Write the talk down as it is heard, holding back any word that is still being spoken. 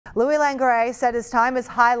Louis Langray said his time is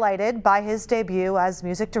highlighted by his debut as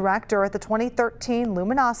music director at the 2013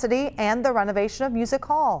 Luminosity and the renovation of Music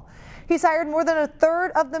Hall. He's hired more than a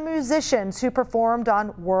third of the musicians who performed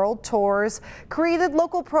on world tours, created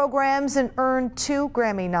local programs, and earned 2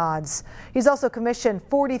 Grammy nods. He's also commissioned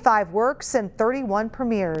 45 works and 31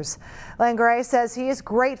 premieres. Langray says he is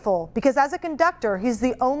grateful because as a conductor, he's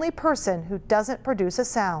the only person who doesn't produce a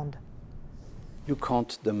sound. You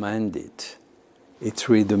can't demand it. It's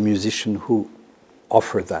really the musician who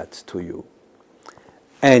offer that to you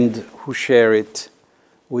and who share it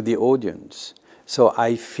with the audience. So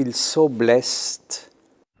I feel so blessed.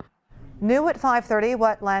 New at 5:30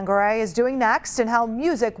 what Langray is doing next and how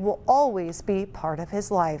music will always be part of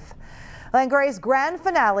his life. Langray's grand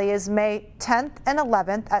finale is May 10th and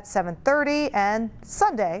 11th at 7:30 and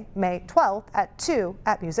Sunday, May 12th at 2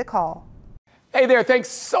 at Music Hall. Hey there, thanks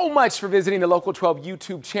so much for visiting the Local 12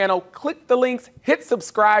 YouTube channel. Click the links, hit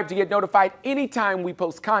subscribe to get notified anytime we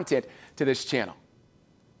post content to this channel.